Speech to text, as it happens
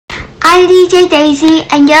I'm DJ Daizy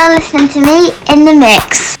and you're listening to me in the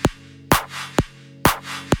mix.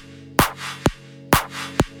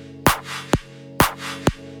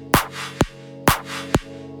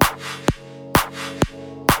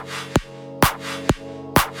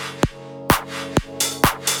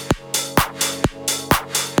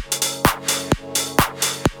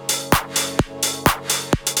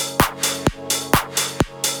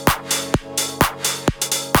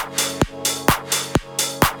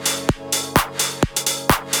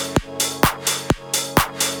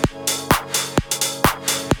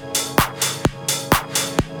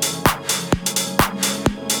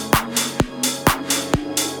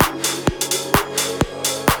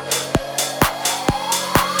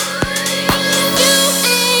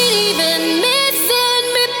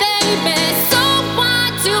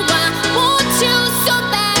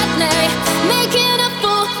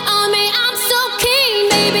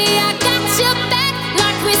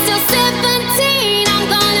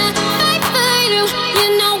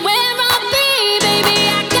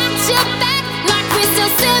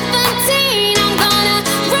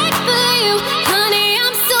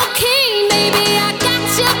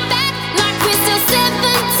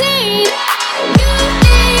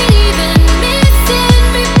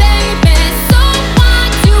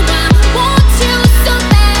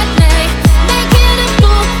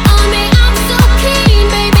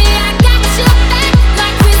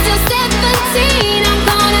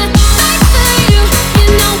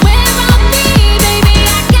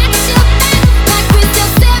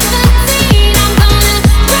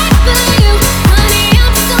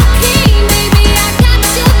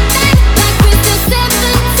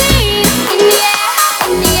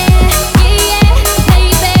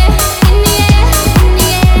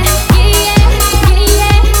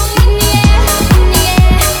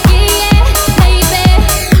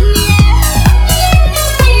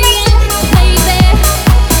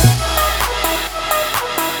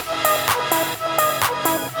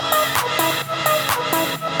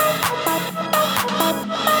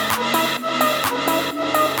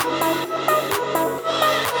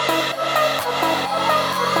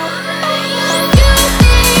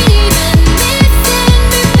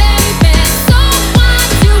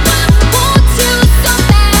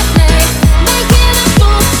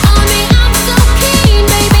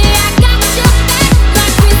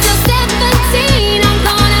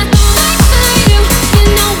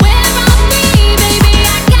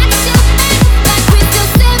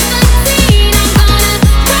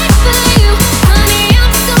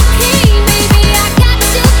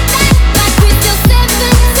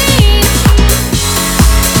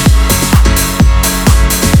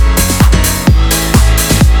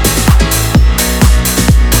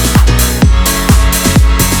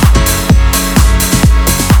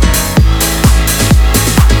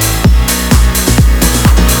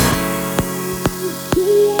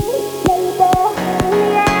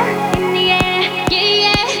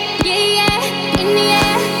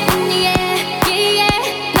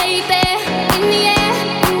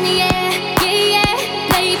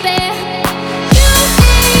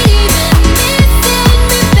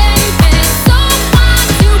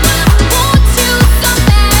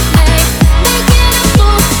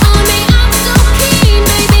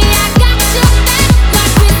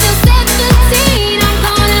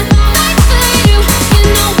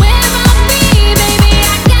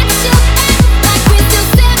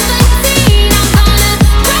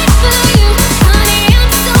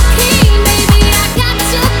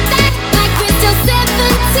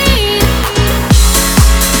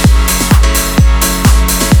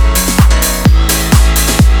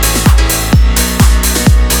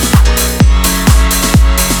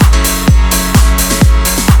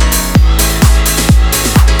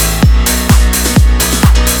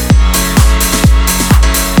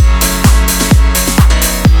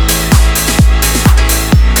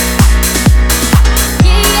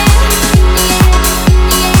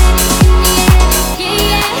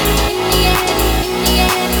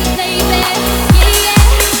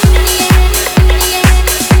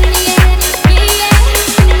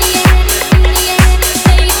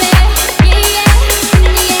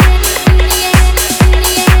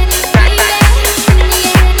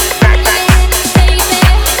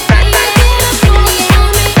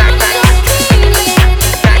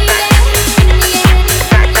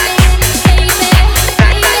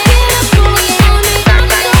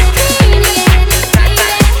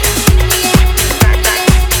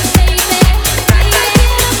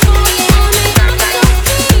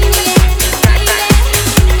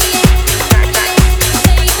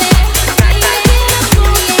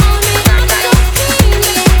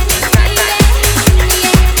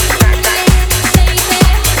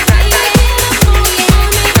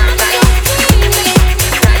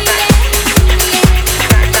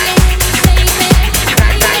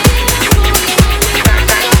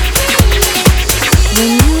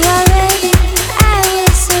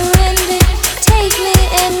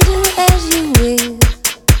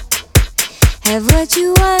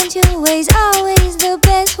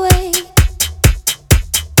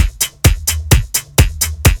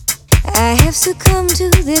 to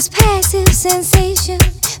this passive sensation,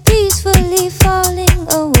 peacefully falling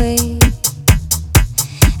away.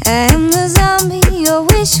 I am the zombie, your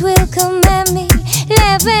wish will command me.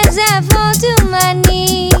 Laugh as I fall to my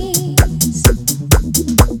knees.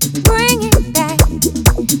 Bring it back,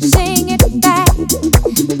 sing it back.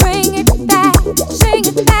 Bring it back, sing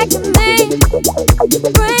it back to me.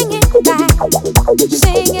 Bring it back,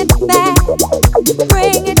 sing it back.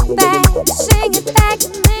 Bring it back, sing it back to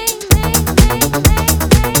me.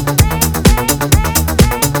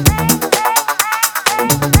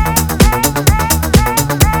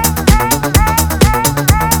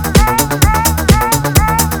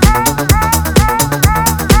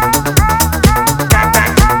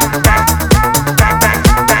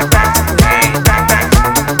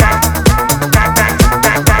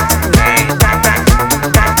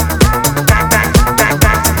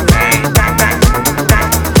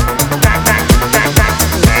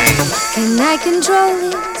 Control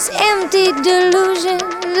this empty delusion,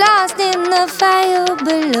 lost in the fire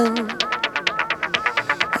below.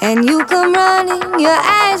 And you come running, your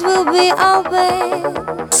eyes will be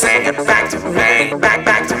open. Sing it back to me,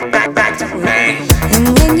 back to me.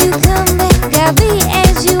 And when you come back, I'll be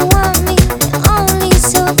as you want me, only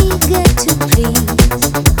so eager to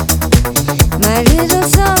please. My little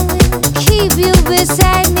song will keep you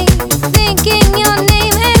beside me, thinking your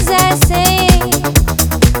name as I sing.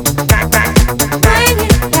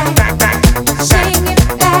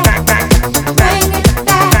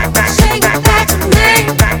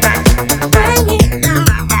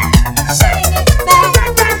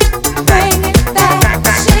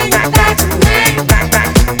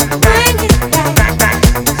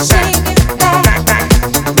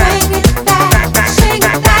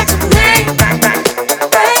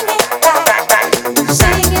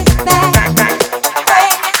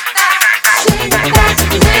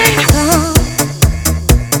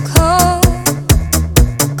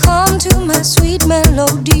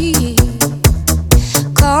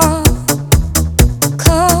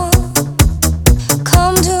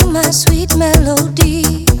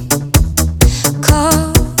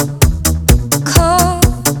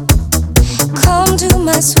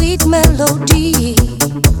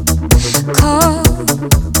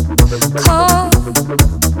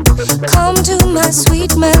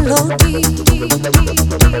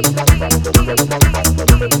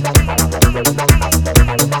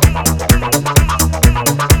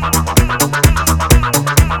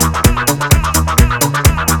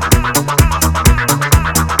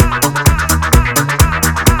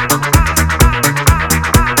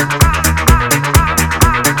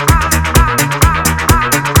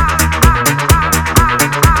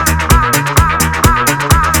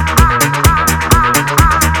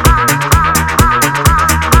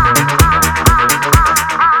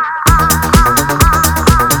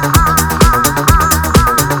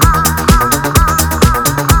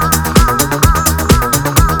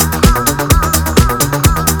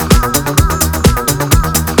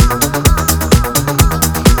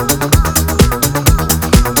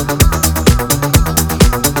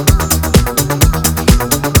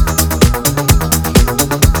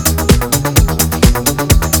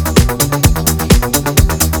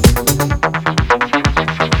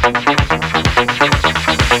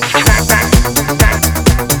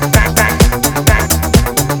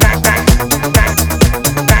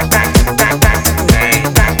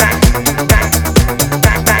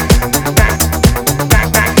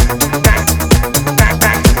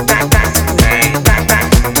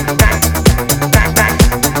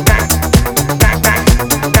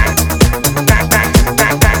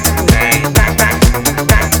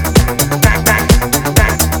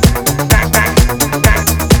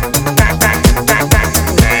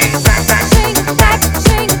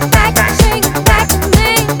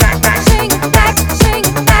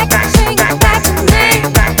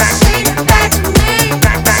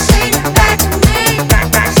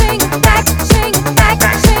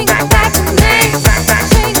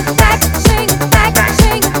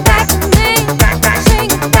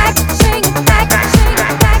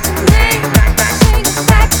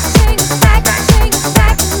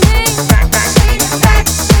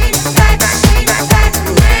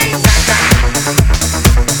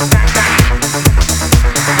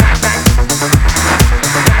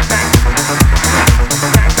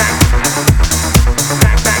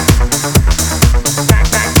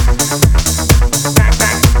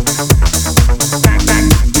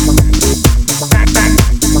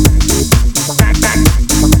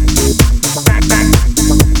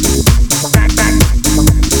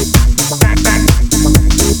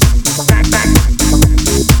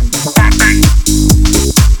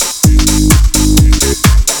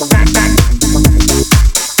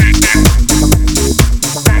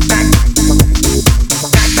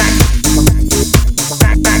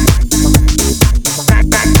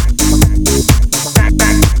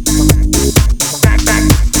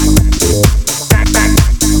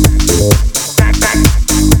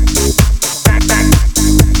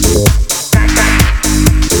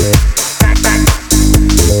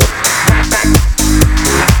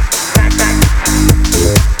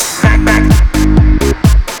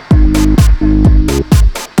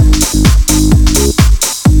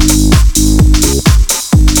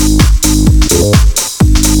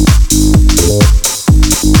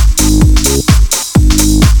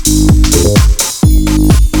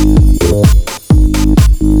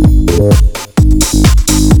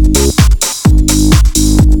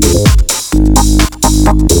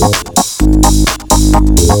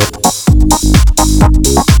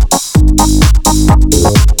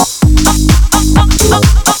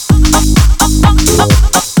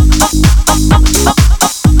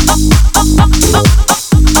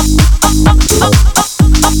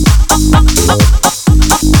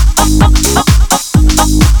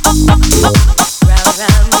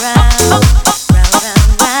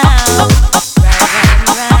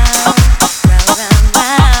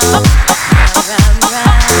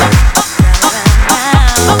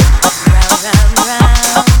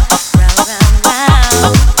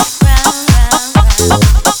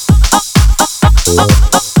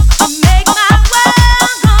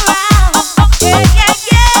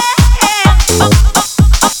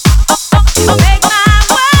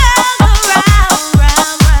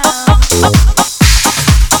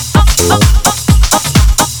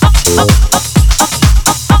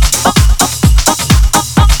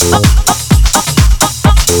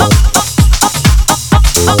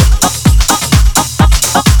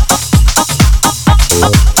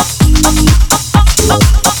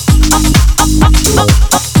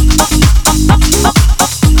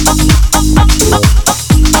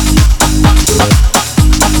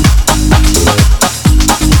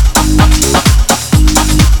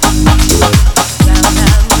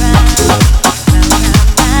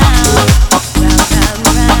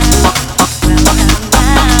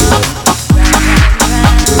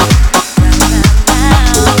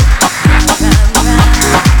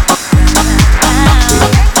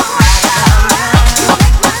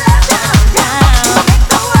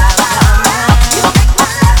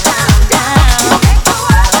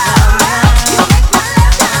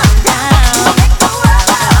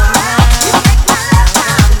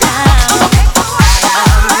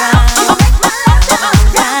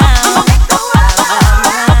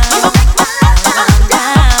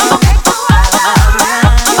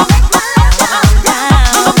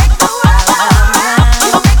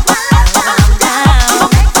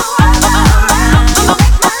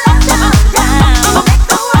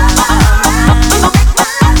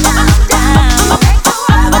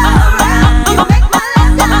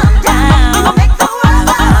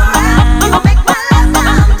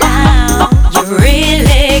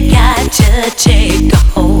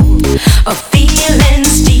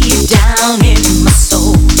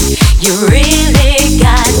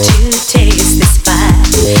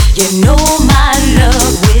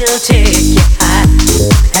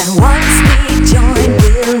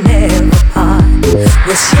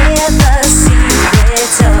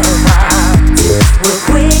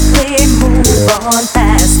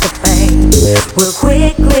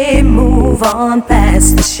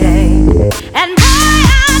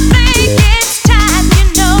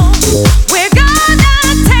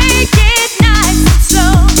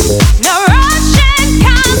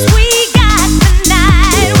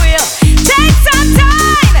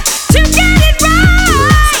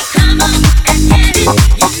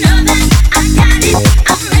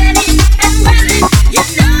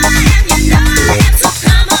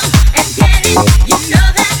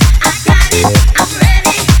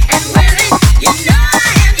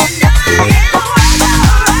 Yeah.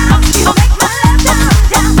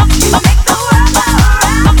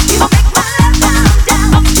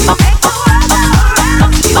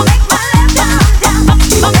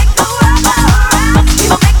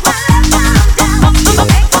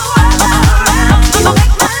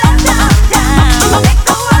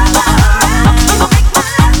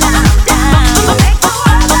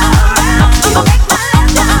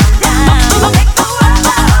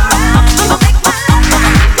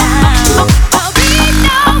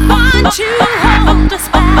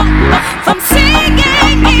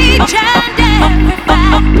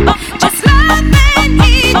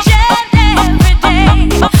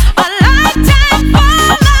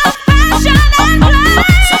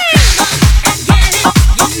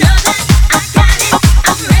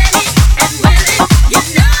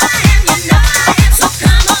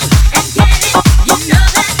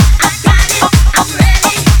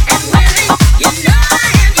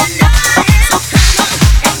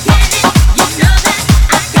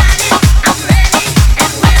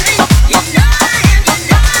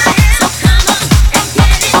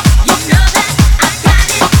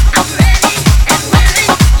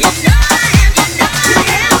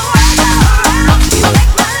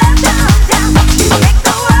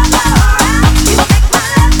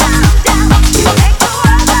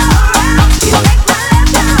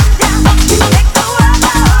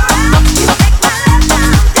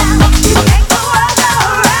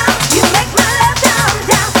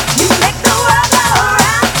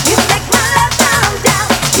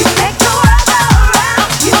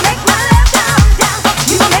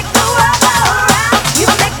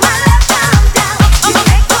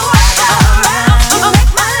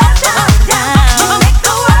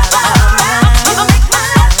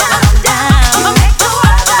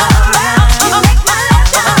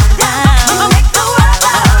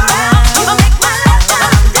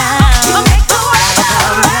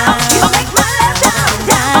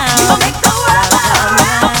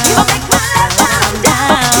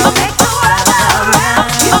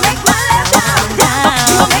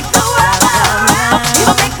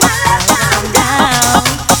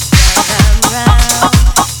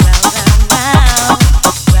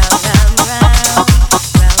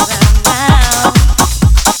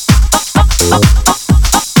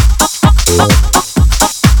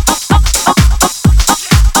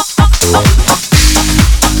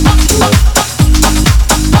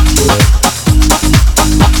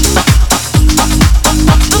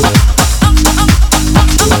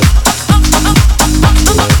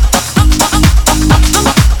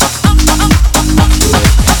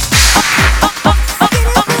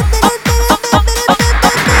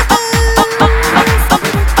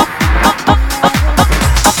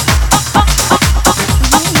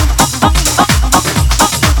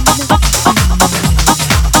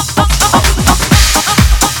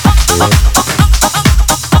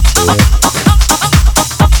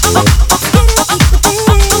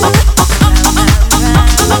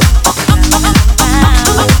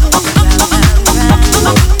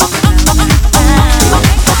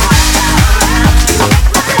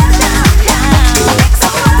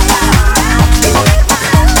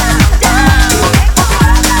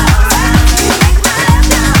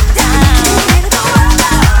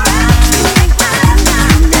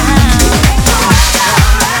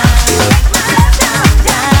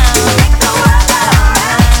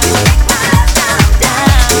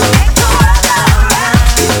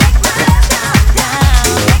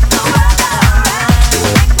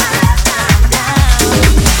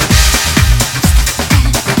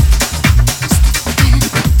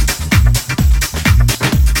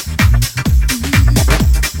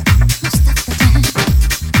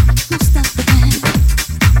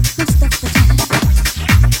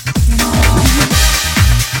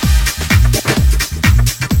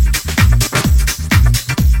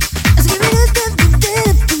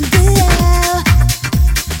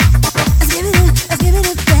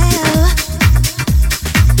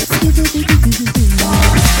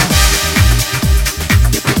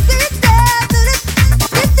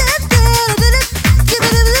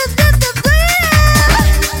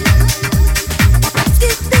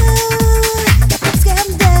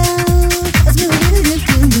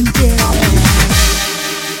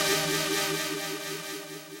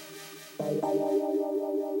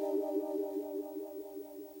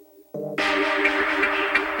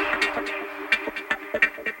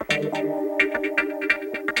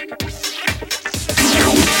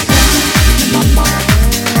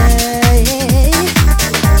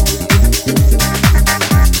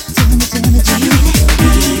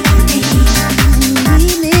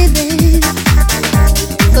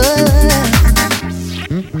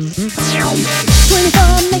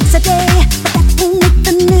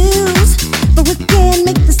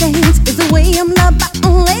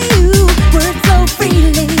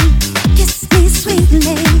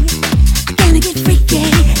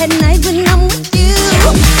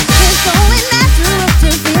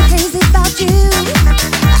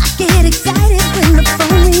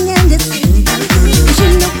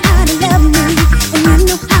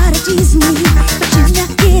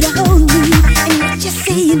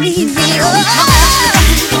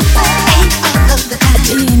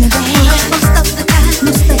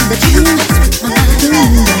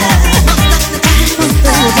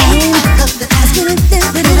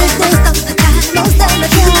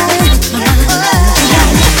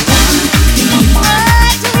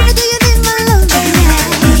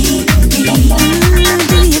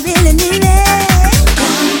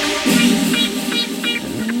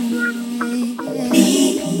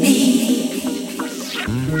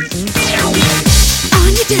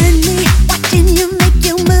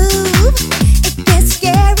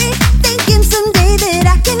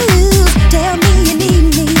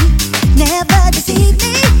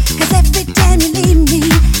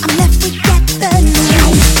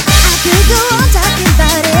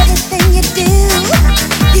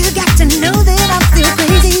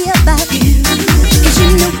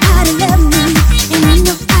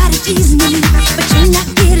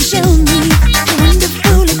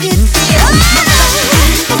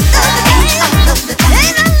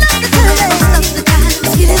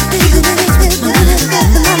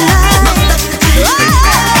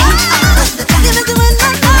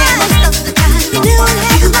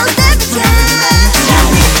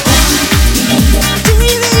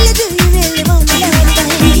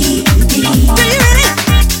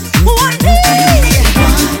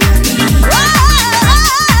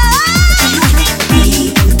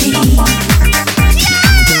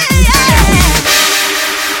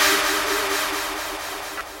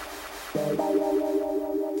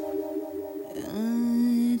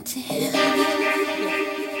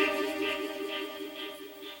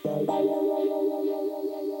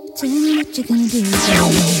 you gonna do for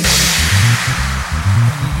me?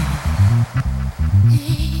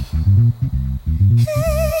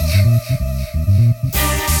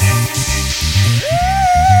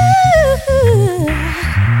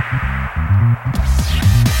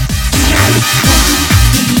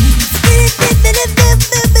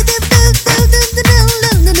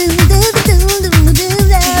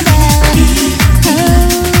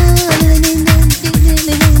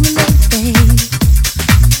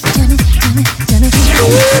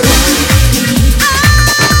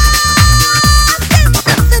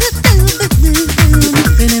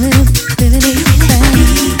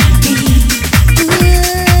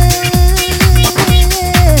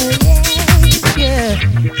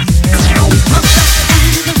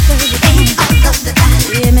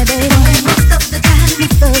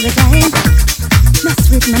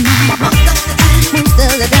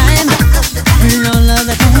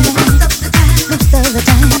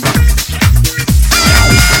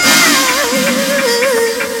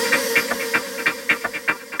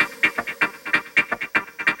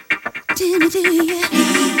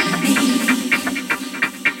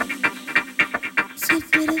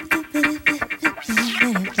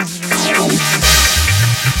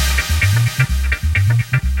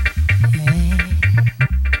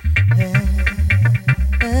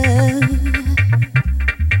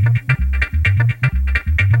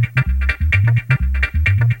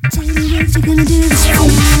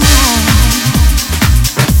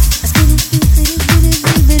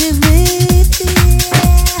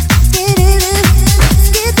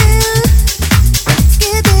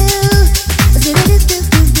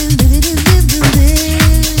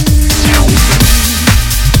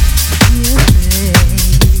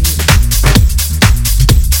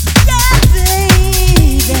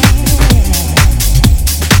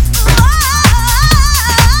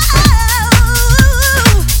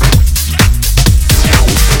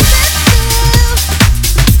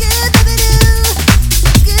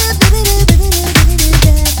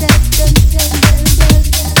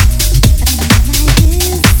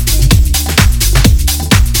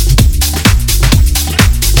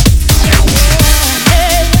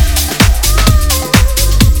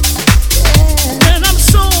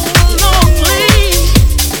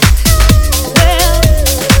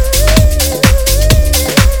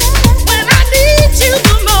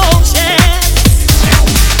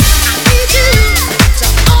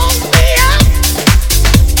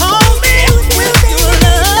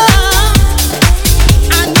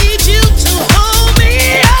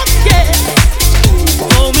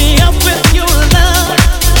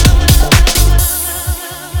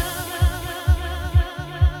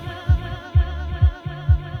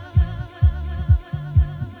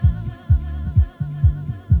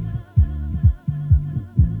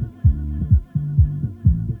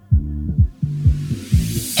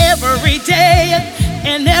 Every day,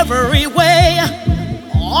 in every way,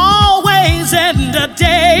 always end the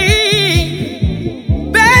day.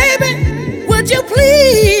 Baby, would you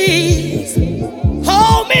please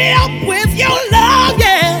hold me up with your love?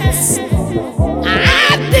 Yes,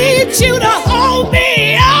 I need you to hold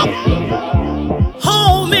me up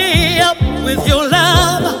with your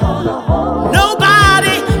love.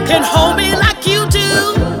 Nobody can hold me like you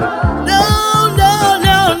do. No, no,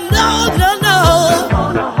 no, no, no, no.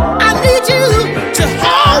 To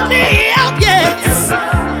hold me up, yes.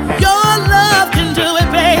 Your love can do it,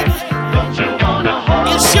 baby.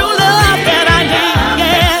 It's your love that I need,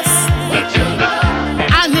 yes.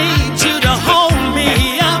 I need you to hold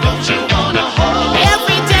me up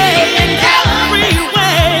every day and every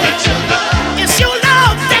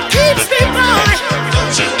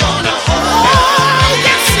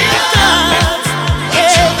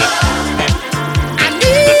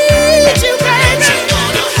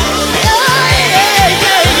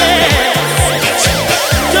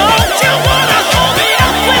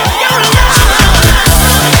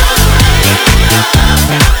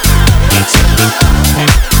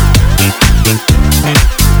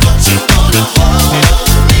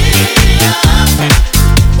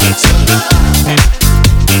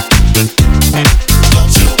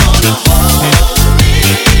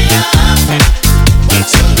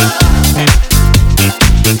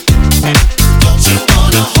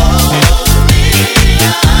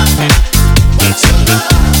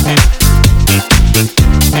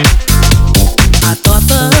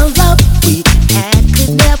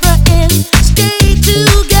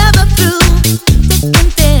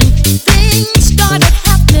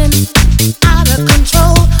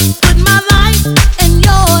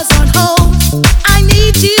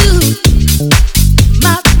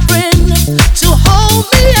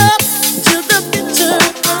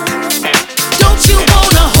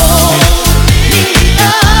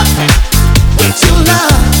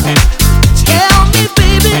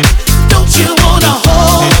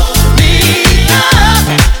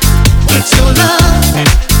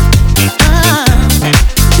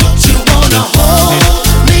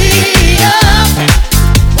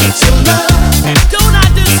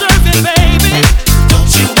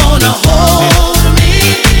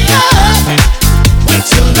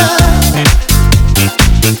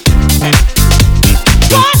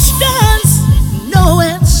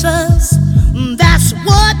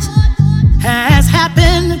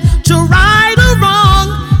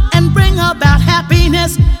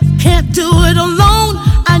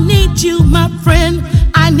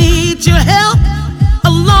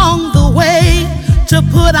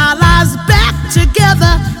put our lives back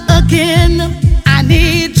together again. I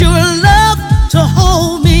need your love to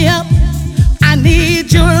hold me up. I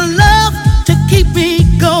need your love to keep me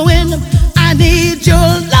going. I need your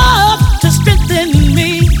love to strengthen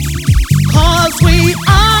me. 'Cause we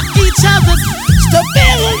are each other's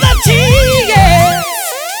stability, yeah.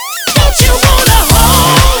 Don't you wanna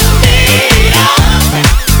hold me up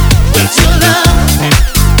with your love?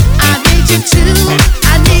 I need you to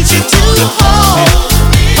hold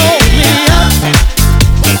me up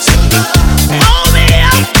with your love. Hold me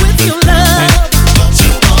up with your love. Don't you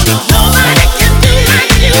wanna nobody can do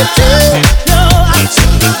like you do. No,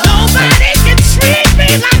 nobody can treat me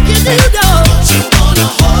like you do. No, don't you wanna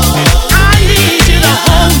hold? I need you to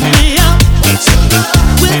hold me up with your love.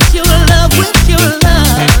 With your love, with your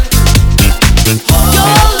love.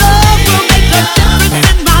 Your love will make a difference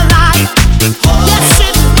in my life. Yes,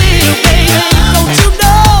 it will, baby. Don't you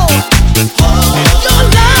know? Your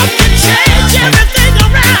love can change everything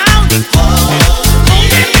around.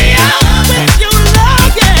 Holding me up with your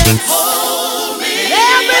love, yeah.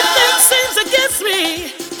 Everything seems against me.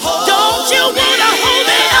 Don't you wanna hold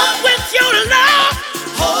me up with your love?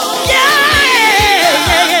 Yeah,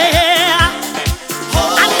 yeah.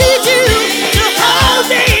 I need you to hold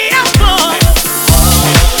me up, boy.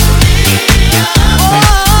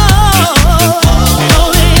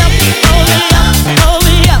 Hold me up, hold me up, hold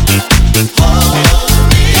me up.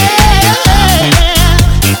 Yeah.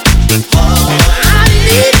 I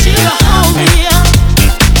need you to hold me up.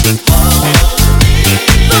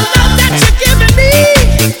 The love that you're giving me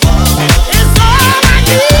is all I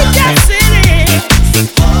need, yes it is.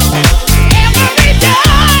 Every day,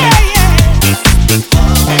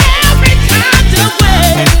 every kind of way,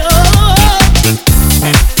 oh.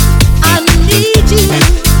 I need you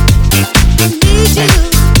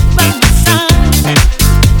by my side.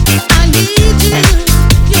 I need you,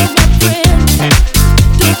 you're my friend.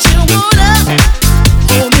 Don't you wanna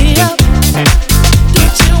hold me up?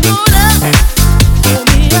 Don't you wanna hold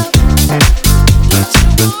me up? Don't you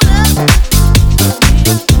wanna hold me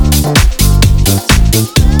up?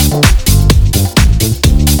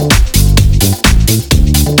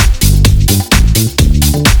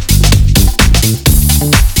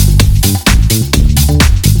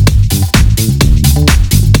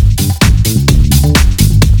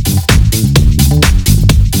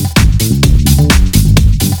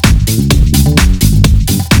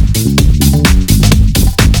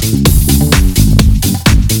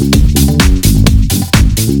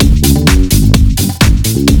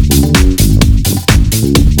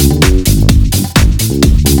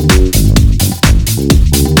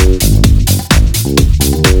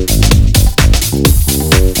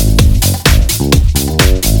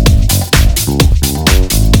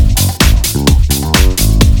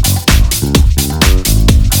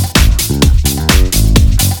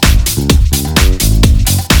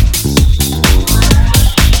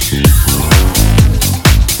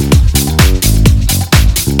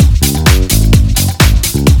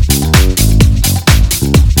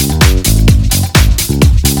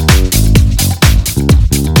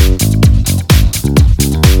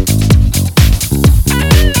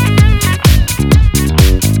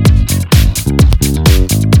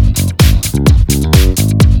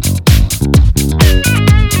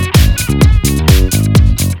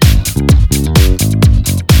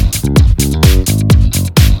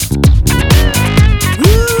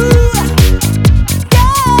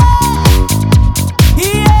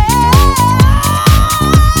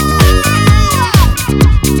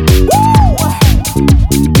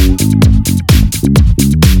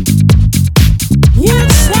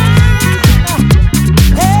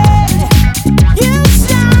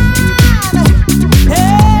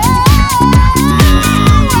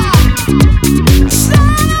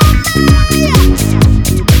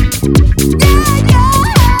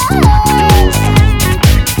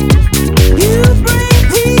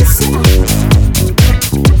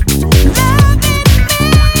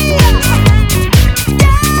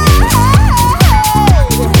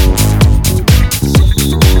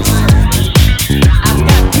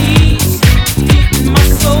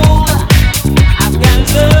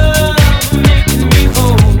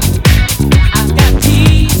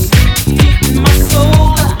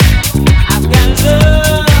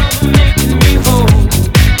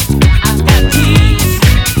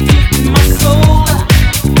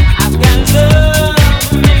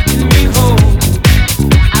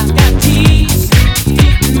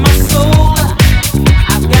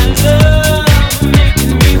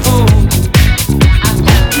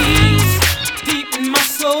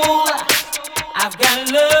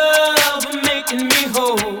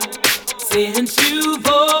 Since you've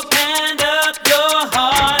opened up your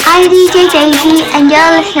heart, I'm DJ Daizy, and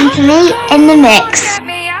you're listening to me in the mix.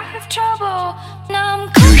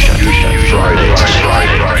 Friday,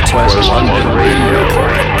 12 London Radio.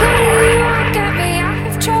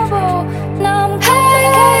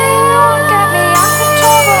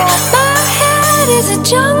 Is a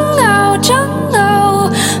jungle, jungle.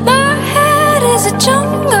 My head is a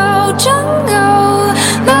jungle, jungle.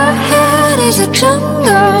 My head is a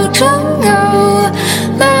jungle, jungle.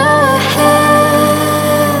 My head.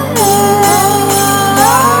 Our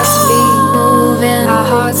hearts beat moving, our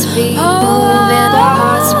hearts beat moving, our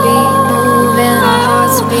hearts beat moving, our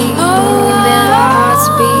hearts beat moving, our hearts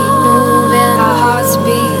beat moving, our hearts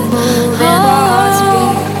beat moving, our hearts beat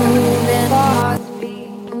moving, our hearts beat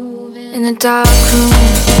moving. In the dark room,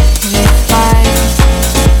 we fight,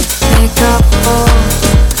 make up for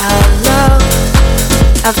our love.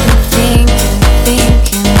 I've been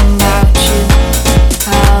thinking about you,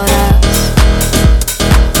 about us.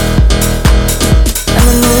 And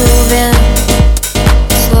we're moving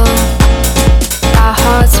slow, our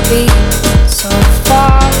hearts beat so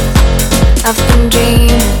far. I've been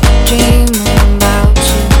dreaming about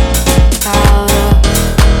you, about us.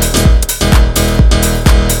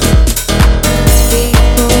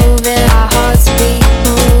 Moving, our hearts beat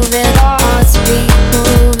moving, our hearts beat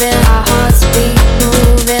moving, our hearts beat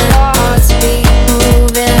moving, our hearts beat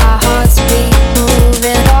moving, our hearts beat moving, our hearts beat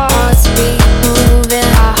moving, our hearts beat moving,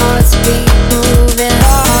 our hearts beat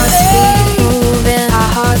moving, our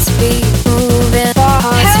hearts beat moving, our hearts beat moving,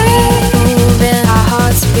 our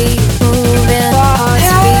hearts beat moving, our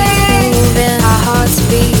hearts beat moving, our hearts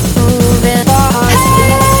beat moving.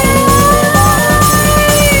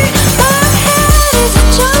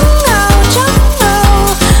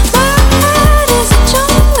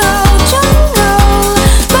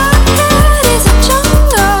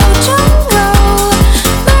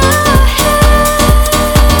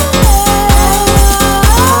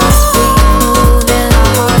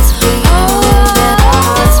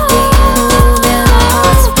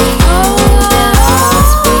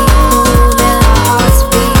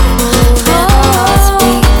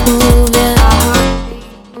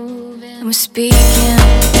 Speaking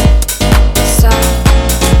soft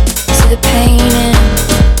to the pain in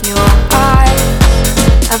your eyes.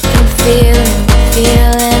 I've been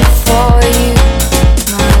feeling for you,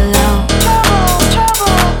 my love.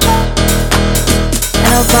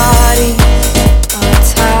 And our bodies are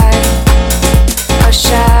tied, our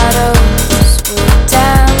shadows will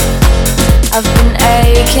dance. I've been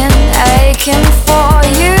aching for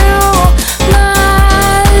you, my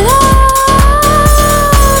love.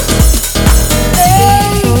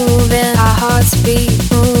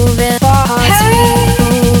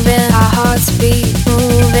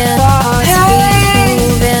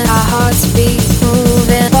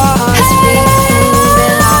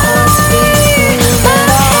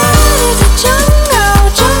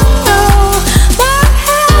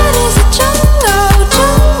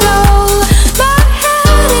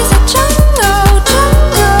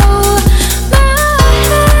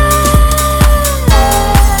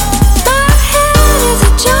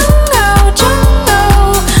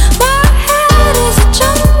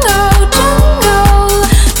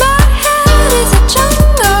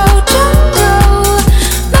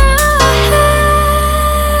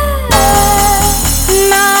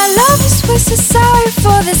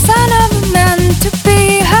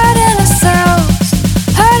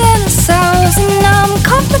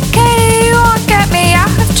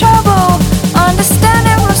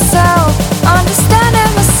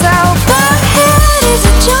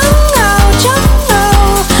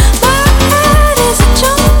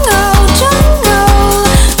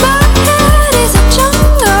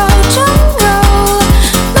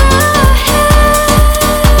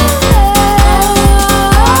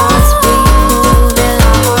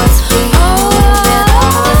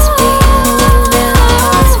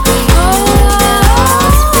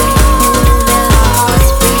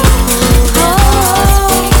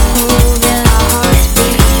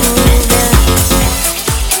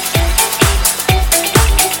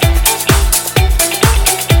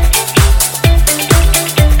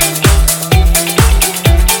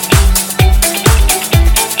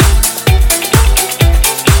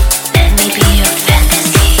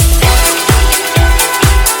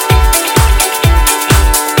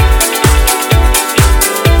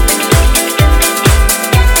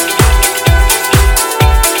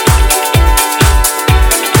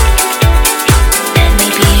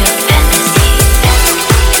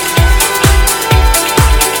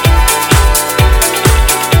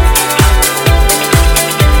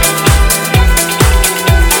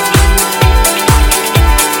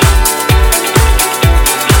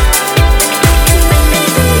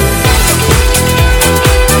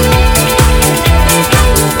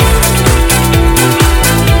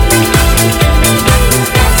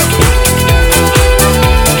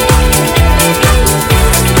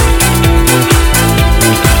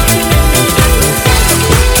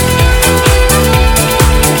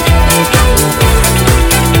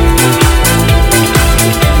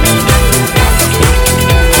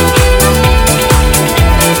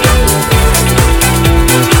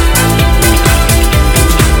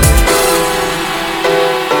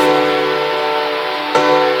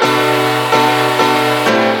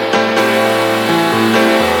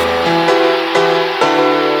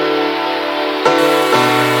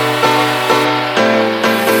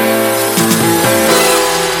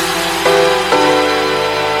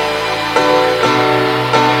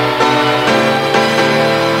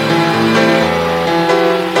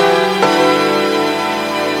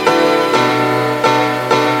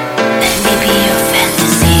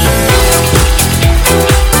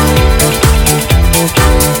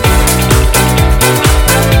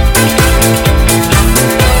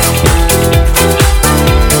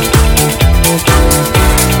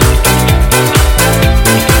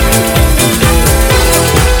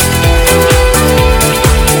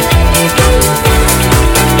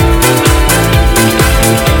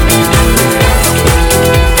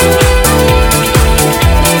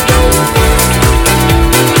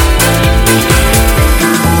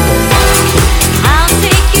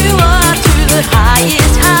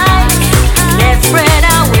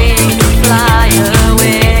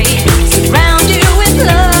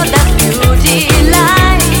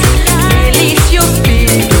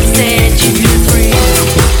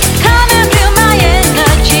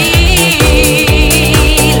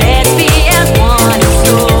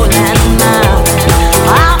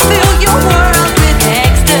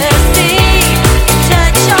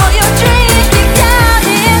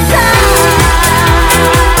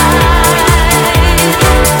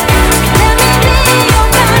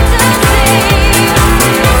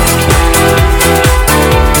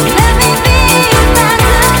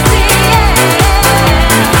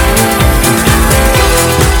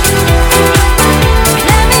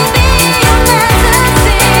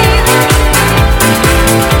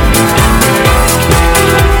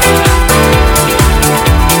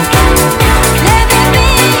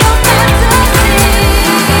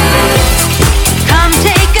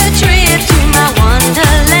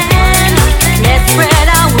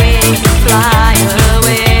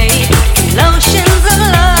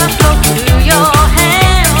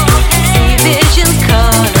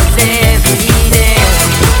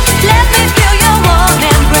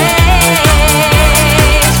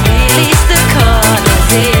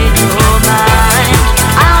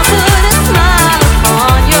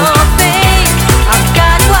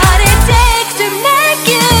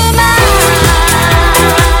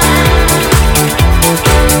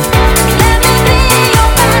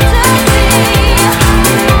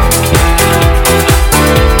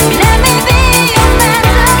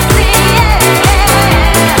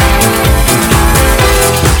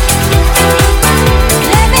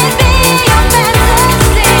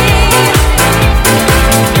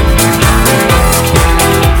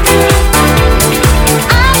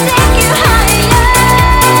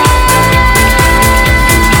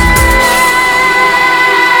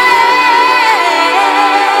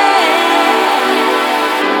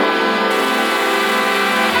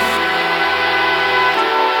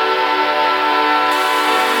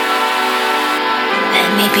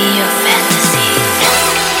 be your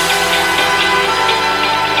fantasy.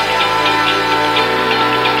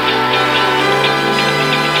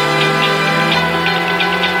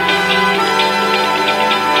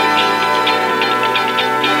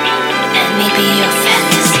 Let me be your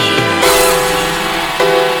fantasy.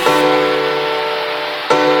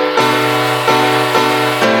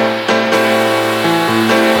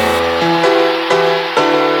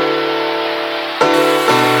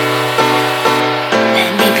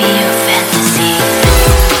 Let me be your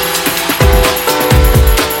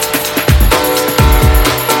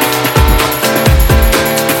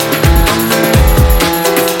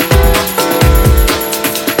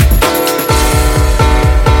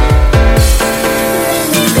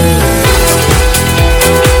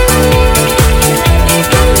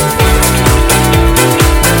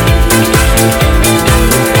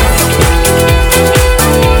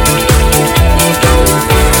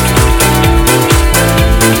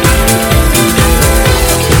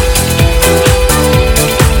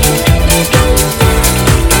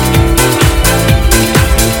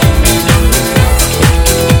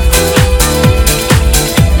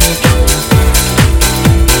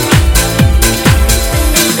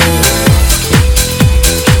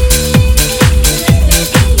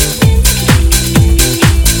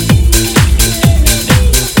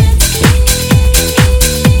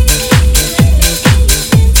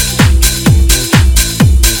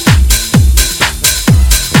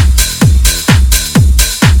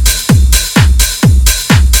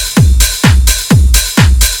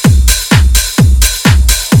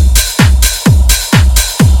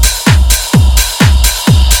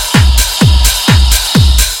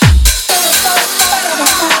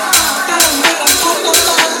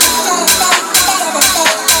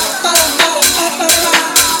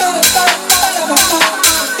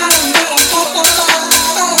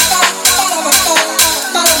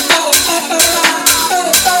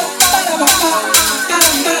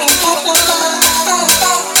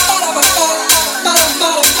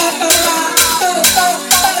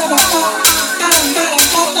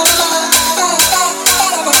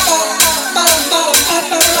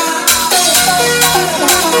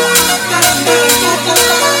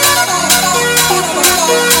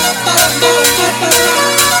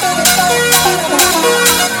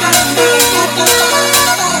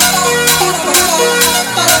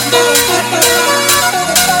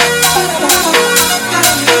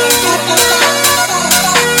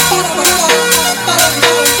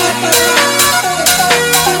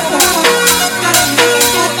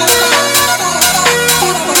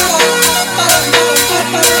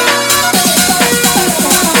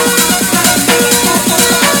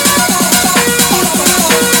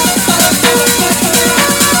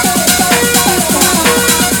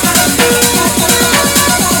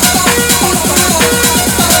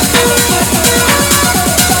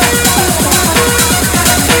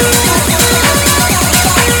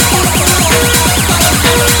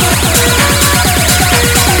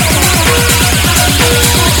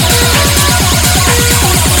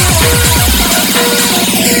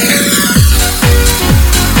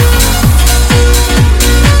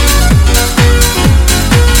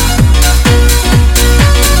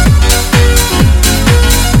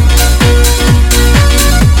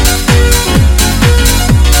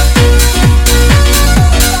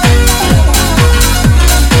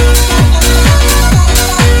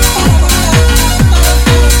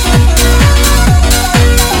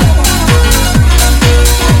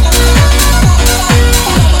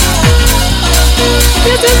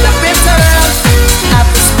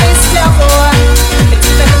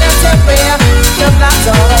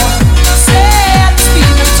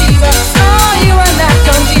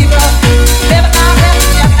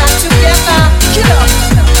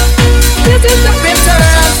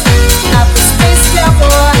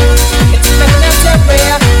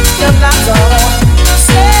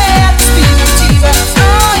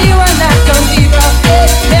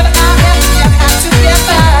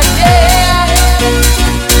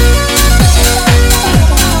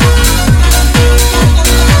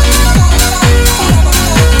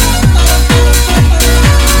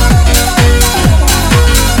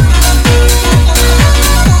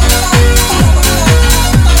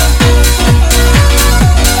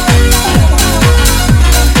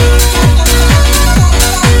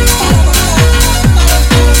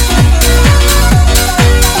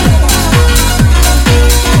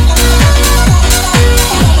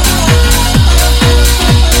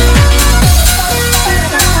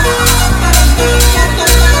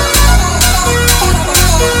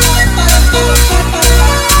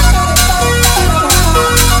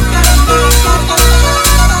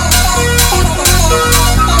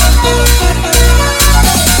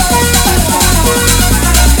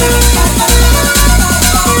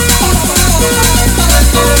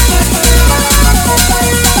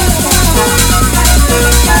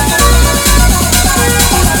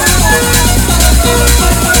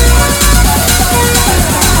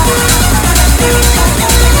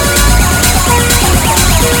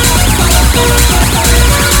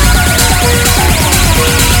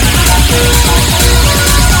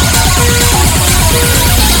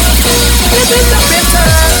is the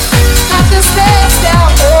return of the space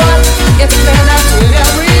cowboy. It's been a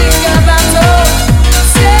ring of our toe.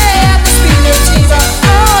 Stay at the speed of Jesus.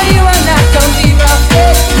 Oh, you are not gonna leave us.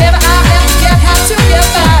 Never I ever get how to get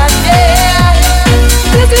back. Yeah,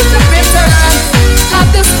 this is the return of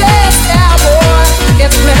the space cowboy.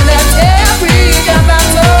 It's been a ring of our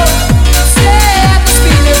toe. Stay at the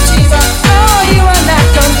speed of Jesus. Oh, you are not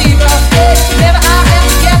gonna leave us. Never I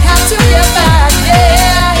ever get how to get back.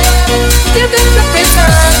 Yeah, this is the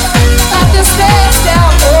return of the space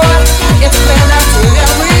cowboy. It's been a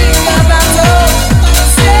ring of our toe.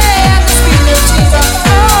 Stay at the speed of Jesus.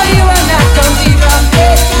 Oh, you are not gonna leave us.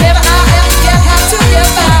 Never I ever get how to get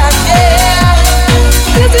back. Yeah,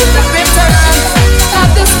 this is the return of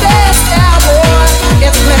the space cowboy.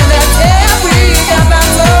 It's been a ring of our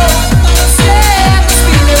toe. Stay at the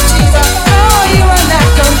speed of Jesus. Oh, you are not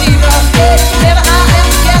gonna leave us. Never I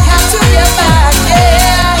ever get how to get back. Yeah.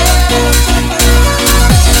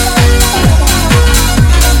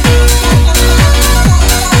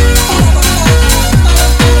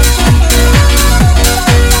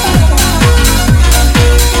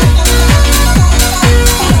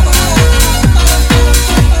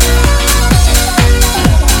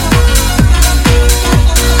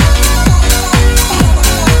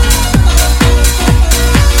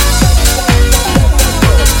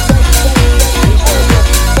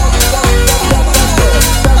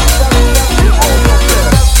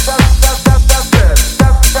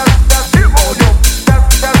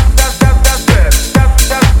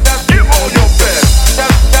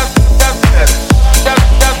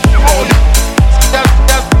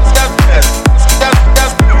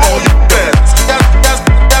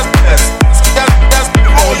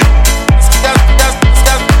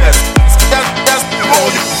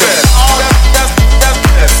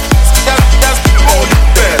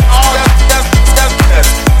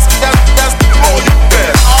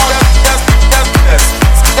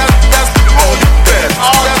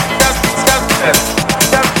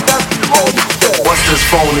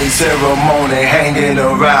 Ceremony hanging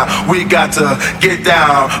around. We got to get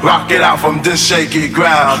down, rock it out from this shaky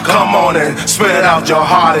ground. Come on and spread out your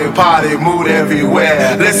hearty party mood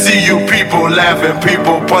everywhere. Let's see you people laughing,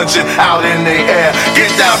 people punching out in the air.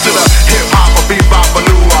 Get down to the hip hop, a beat bop, a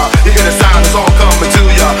lua. You hear the sound, it's all coming to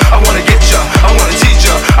ya. I wanna get ya, I wanna teach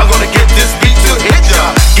ya. I'm gonna get this beat to hit ya.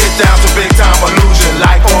 Get down to big time illusion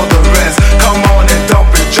like all the rest. Come on and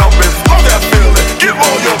dump it, jump it, fuck that feeling. Give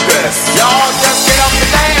all your best. Y'all just get up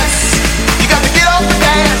and dance. You got to get up and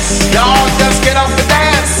dance. Y'all just get up and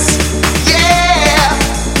dance. Yeah.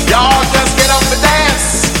 Y'all just get up and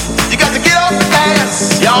dance. You got to get up and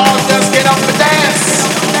dance. Y'all just get up and dance.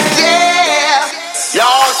 Yeah.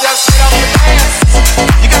 Y'all just get up and dance.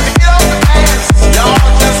 You got to get up and dance. Y'all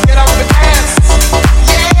just get up and dance.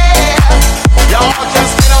 Yeah. Y'all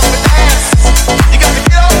just get up and dance. You got to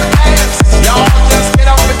get up and dance. Y'all just get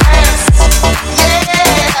up and dance.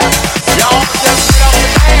 Yeah. Y'all just get up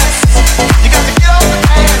and dance. You got to get up and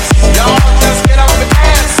dance. Y'all just get up and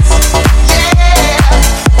dance. Yeah.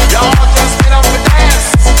 Y'all just get up and dance.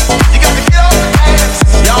 You got to get up and dance.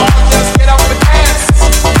 Y'all just get up and dance.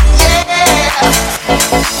 Yeah.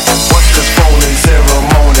 What's this phony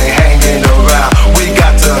ceremony hanging around? We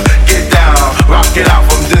got to get down, rock it out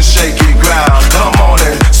from this shaky ground. Come on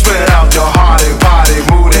and spread out your hearty party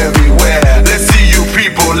mood everywhere. Let's see you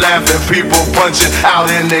people laughing, people punching out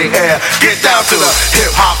in the air. Get down to the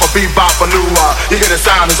hip hop, a beat bop, a lua. You hear the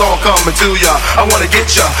sound, it's all coming to ya. I wanna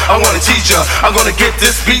get ya, I wanna teach ya. I'm gonna get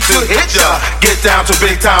this beat to hit ya. Get down to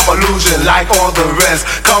big time illusion like all the rest.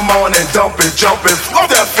 Come on and dump it, jump it,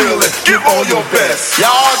 love that feeling. Give all your best.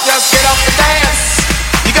 Y'all just get up and dance.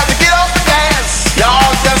 You got to get up and dance.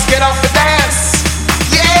 Y'all just get up and dance.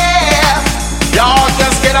 Yeah. Y'all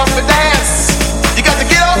just get up and dance. You got to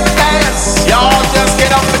get up and dance. Y'all just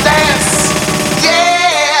get up and dance.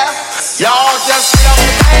 Yeah. Y'all just get up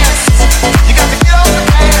and dance. You got to get up and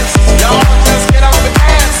dance. Y'all just get up and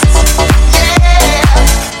dance. Yeah.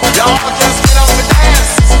 Y'all just get up and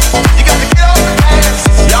dance. You got to get up and dance.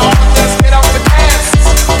 Y'all just get up and dance.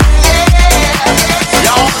 Yeah.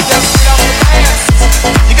 Y'all just get up and dance.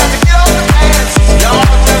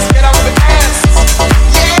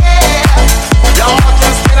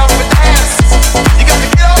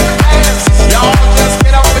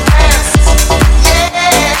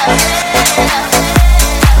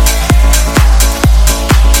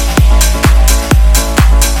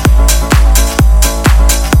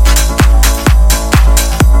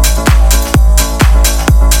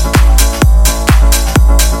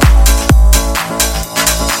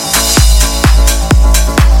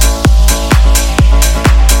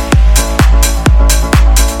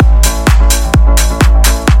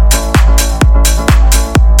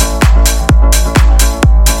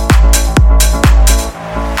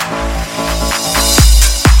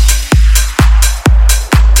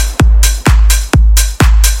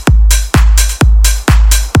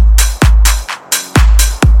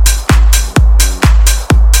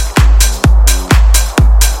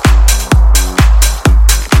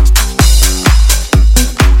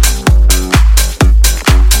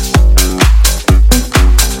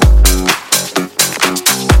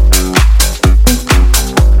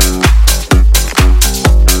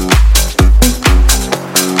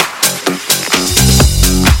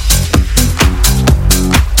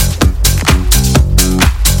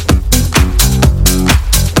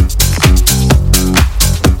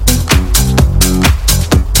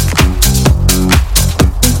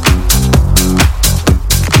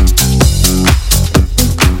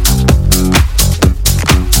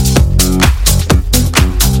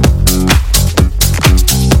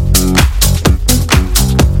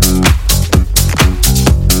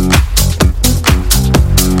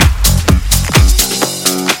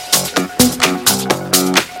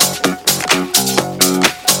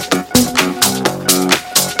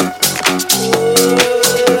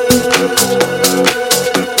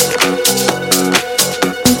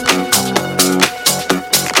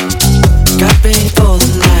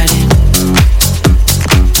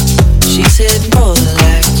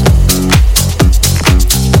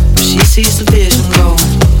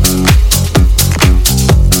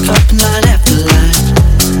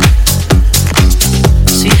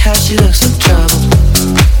 trouble.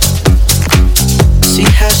 See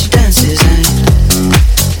how she dances and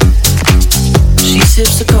she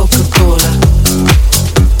sips the Coca-Cola.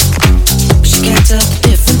 She can't tell the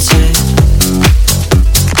difference, yeah.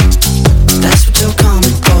 That's what you're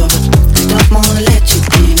coming for, but they don't wanna let you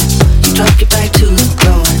in. You drop your back to the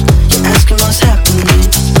floor and you're asking what's happening.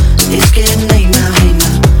 It's getting late now, hey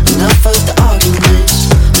now. Enough of the arguments.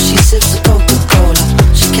 She sips the Coca-Cola.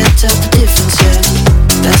 She can't tell the difference, yeah.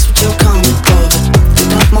 That's what you're coming for, but they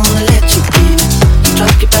don't wanna let you in. You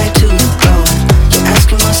drop your back to the floor and you're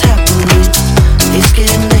asking what's happening. It's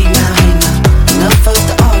getting late now, hey now. Enough of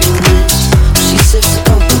the arguments. She sips the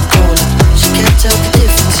Coca-Cola. She can't tell the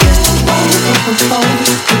difference, yeah.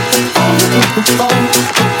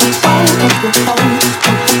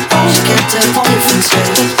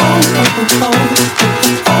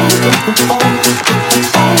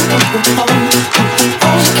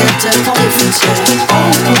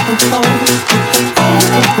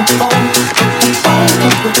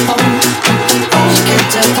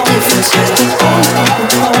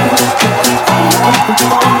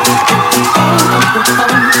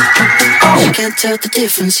 She can't tell the difference, yeah. She can't tell the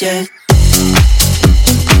difference, yeah.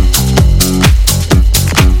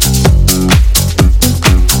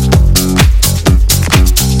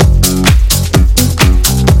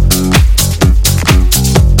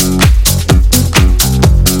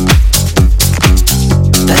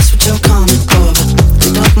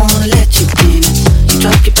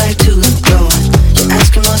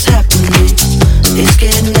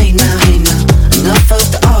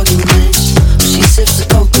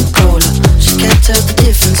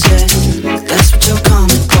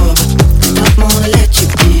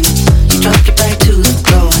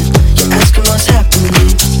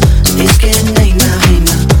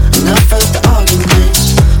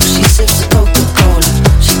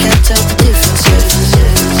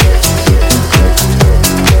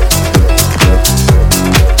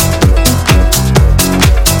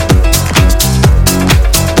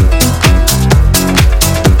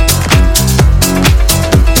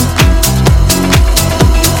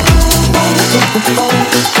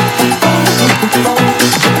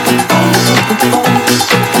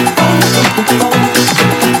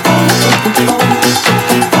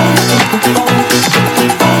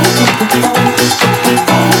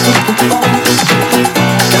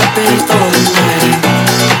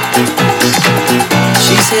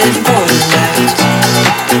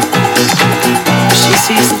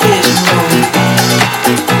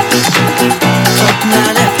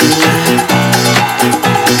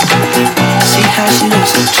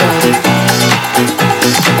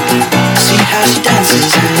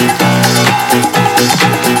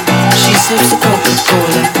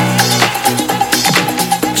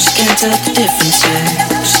 She can't tell the difference,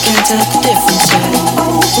 yeah. She can't tell the difference,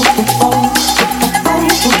 yeah.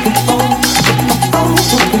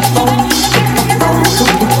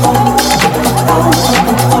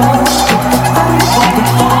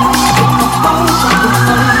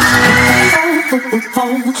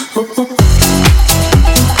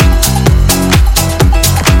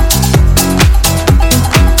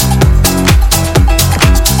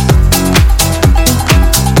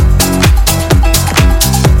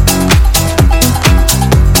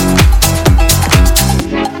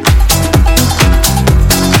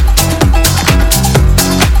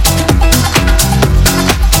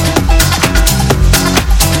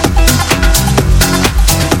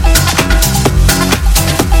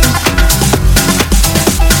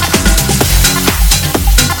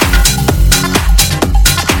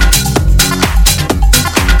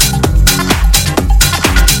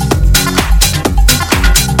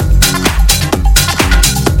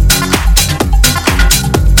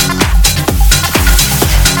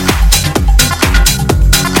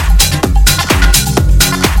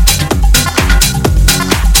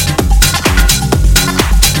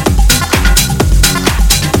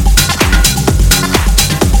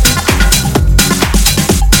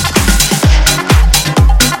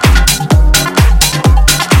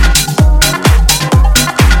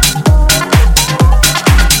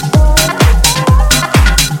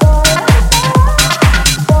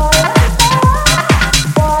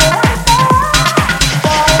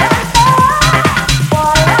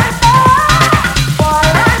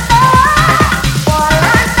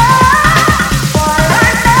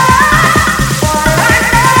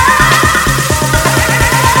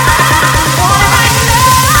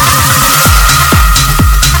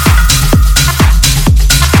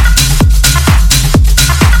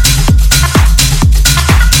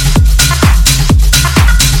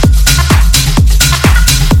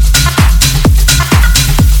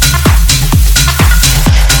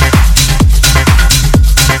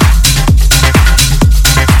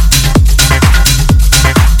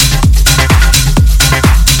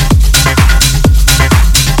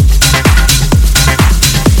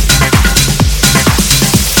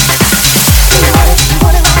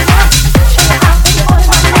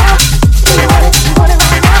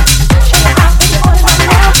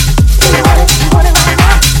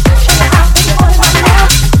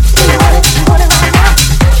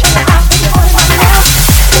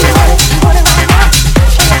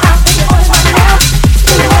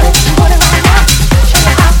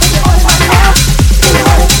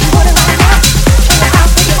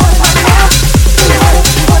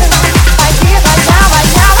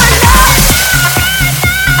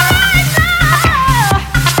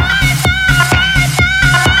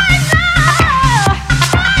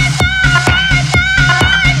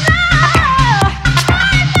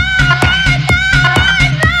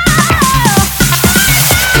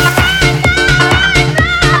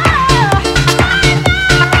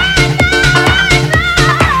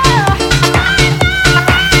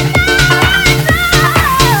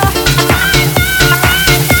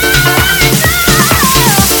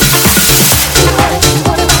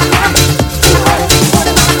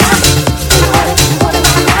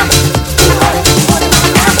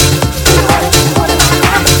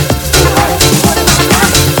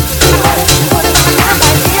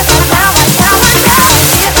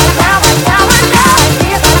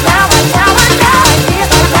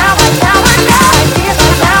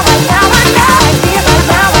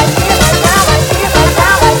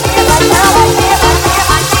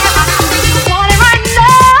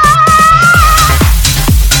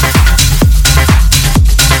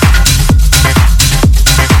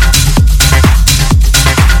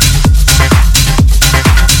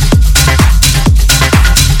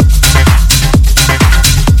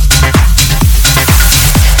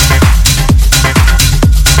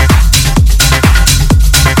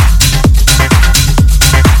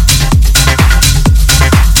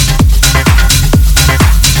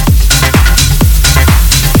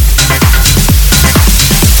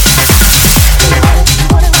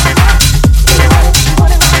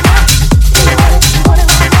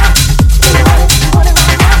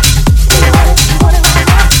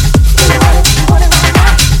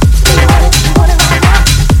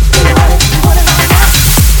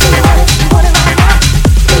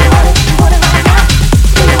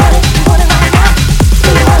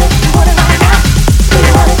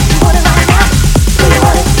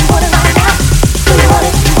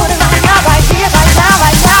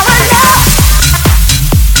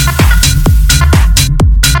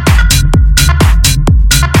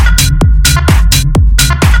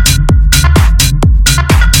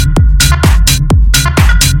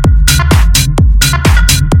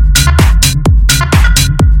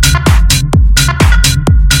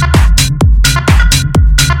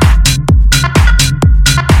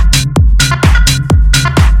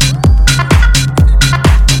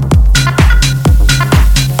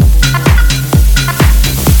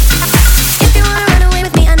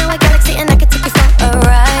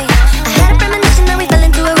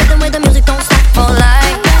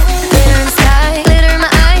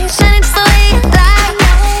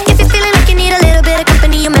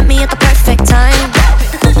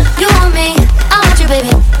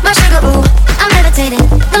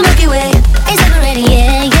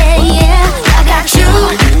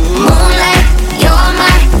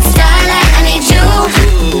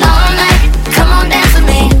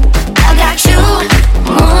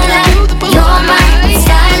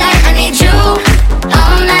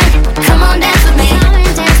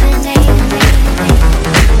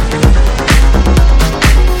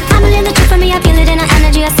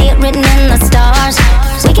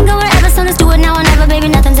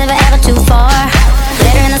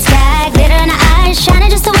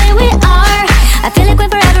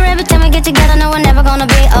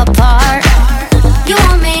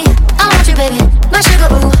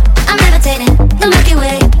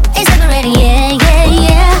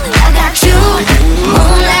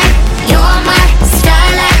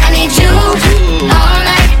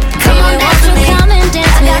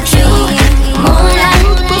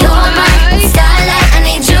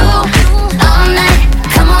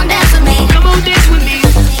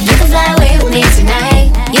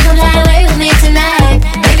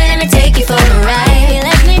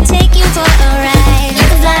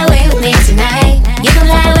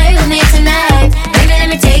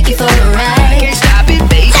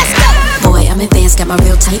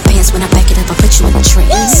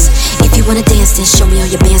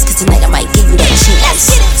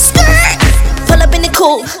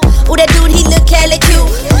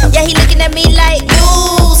 me like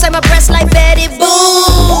you. Say my breast like Betty Boo.